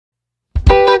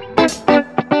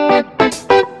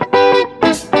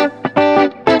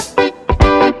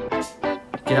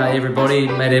G'day everybody,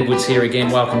 Matt Edwards here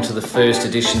again. Welcome to the first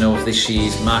edition of this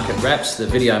year's Market Wraps, the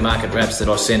video market wraps that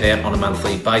I send out on a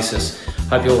monthly basis.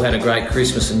 Hope you all had a great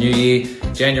Christmas and New Year.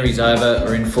 January's over,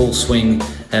 we're in full swing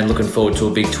and looking forward to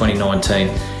a big 2019.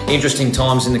 Interesting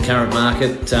times in the current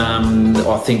market.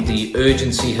 I think the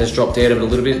urgency has dropped out of it a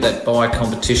little bit, that buyer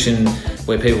competition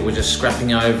where people were just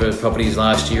scrapping over properties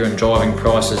last year and driving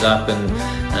prices up, and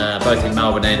both in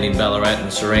Melbourne and in Ballarat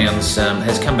and surrounds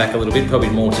has come back a little bit, probably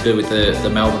more to do with the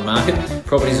Melbourne market.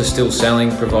 Properties are still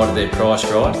selling provided they're priced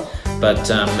right, but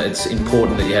it's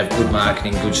important that you have good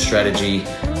marketing, good strategy,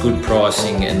 good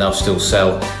pricing, and they'll still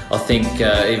sell. I think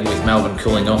even with Melbourne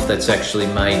cooling off, that's actually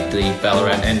made the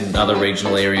Ballarat and other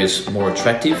regional areas more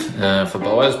attractive for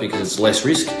buyers because it's less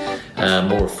risk,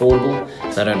 more affordable.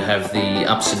 They don't have the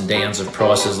ups and downs of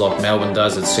prices like Melbourne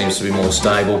does. It seems to be more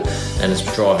stable, and it's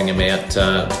driving them out,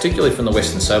 particularly from the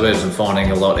western suburbs, and finding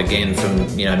a lot again from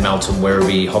Melton,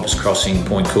 Werribee, Hoppers Crossing,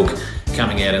 Point Cook,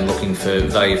 coming out and looking for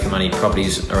value for money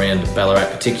properties around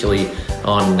Ballarat, particularly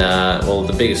on, well,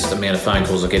 the biggest amount of phone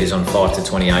calls I get is on 5 to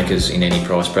 20 acres in any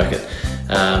price bracket.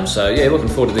 So yeah, looking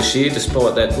forward to this year.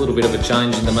 Despite that little bit of a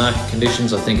change in the market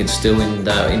conditions, I think it's still in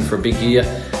for a big year.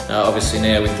 Obviously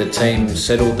now with the team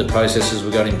settled, the processes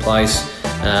we've got in place,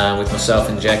 with myself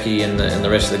and Jackie and the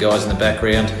rest of the guys in the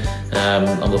background,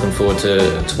 I'm looking forward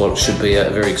to what should be a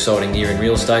very exciting year in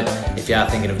real estate. If you are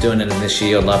thinking of doing anything this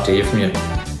year, I'd love to hear from you.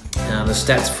 The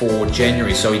stats for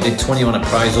January, so we did 21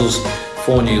 appraisals,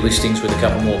 4 new listings with a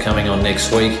couple more coming on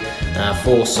next week,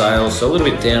 4 sales, so a little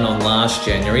bit down on last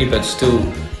January, but still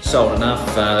sold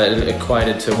enough. It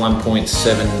equated to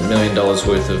 $1.7 million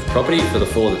worth of property for the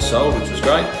 4 that sold, which was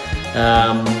great.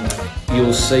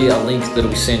 You'll see a link that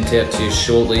will be sent out to you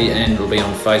shortly, and it'll be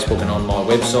on Facebook and on my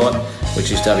website,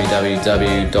 which is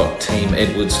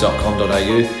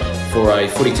www.teamedwards.com.au, for a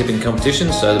footy tipping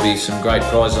competition. So there'll be some great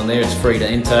prizes on there. It's free to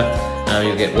enter.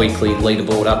 You'll get weekly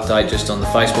leaderboard update just on the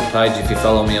Facebook page if you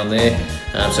follow me on there.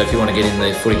 So if you want to get in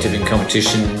the footy tipping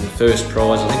competition, first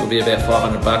prize I think will be about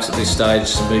 $500 at this stage,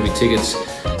 some movie tickets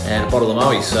and a bottle of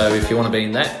Moe. So if you want to be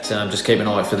in that, just keep an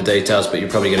eye out for the details, but you'll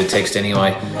probably get a text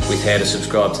anyway with how to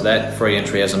subscribe to that. Free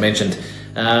entry, as I mentioned.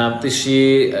 This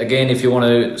year, again, if you want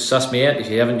to suss me out, if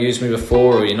you haven't used me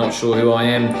before or you're not sure who I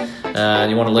am,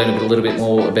 you want to learn a little bit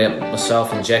more about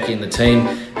myself and Jackie and the team,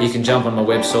 you can jump on my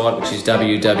website, which is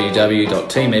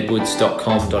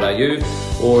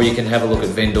www.teamedwards.com.au, or you can have a look at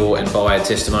vendor and buyer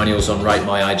testimonials on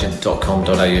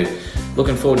ratemyagent.com.au.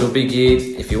 Looking forward to a big year.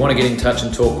 If you want to get in touch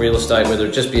and talk real estate, whether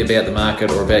it just be about the market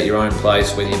or about your own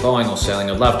place, whether you're buying or selling,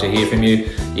 I'd love to hear from you.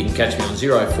 You can catch me on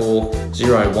 04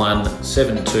 01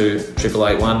 72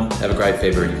 881. Have a great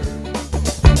February.